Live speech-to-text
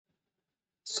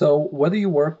So whether you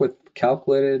work with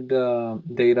calculated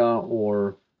data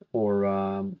or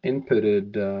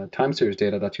inputted time series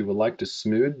data that you would like to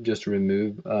smooth, just to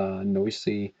remove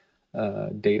noisy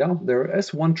data, there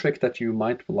is one trick that you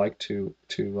might like to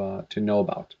know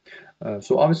about.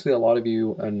 So obviously a lot of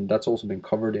you, and that's also been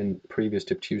covered in previous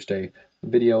Tip Tuesday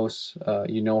videos,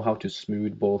 you know how to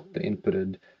smooth both the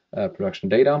inputted production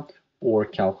data or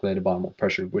calculated bottom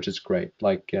pressure, which is great.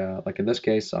 Like in this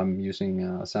case, I'm using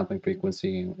a sampling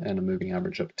frequency and a moving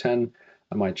average of 10.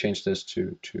 I might change this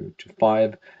to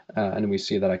 5, and we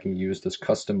see that I can use this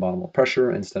custom bottom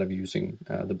pressure instead of using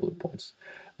the bullet points.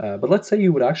 But let's say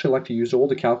you would actually like to use all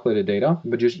the calculated data,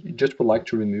 but just would like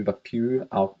to remove a few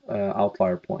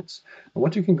outlier points. And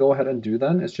what you can go ahead and do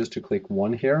then is just to click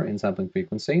 1 here in sampling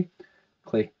frequency,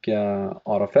 click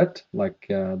auto fit like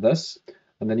this,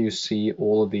 and then you see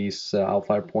all of these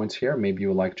outlier points here. Maybe you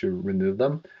would like to remove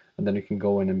them, and then you can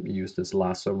go in and use this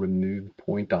lasso remove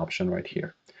point option right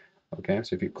here. Okay,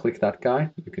 so if you click that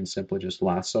guy, you can simply just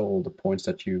lasso all the points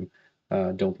that you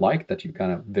don't like, that you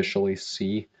kind of visually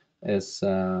see as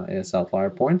outlier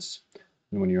points.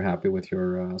 And when you're happy with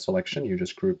your selection, you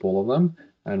just group all of them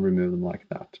and remove them like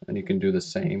that. And you can do the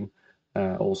same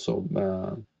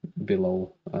also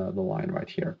below the line right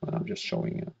here. I'm just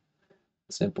showing a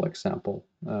simple example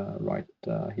right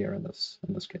here in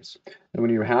this case. And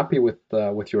when you're happy with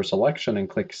your selection and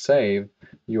click save,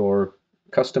 your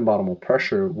custom bottom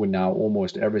pressure would now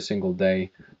almost every single day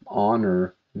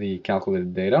honor the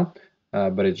calculated data,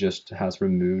 but it just has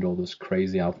removed all those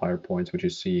crazy outlier points which you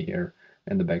see here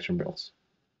in the Beckton bills,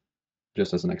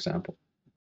 just as an example.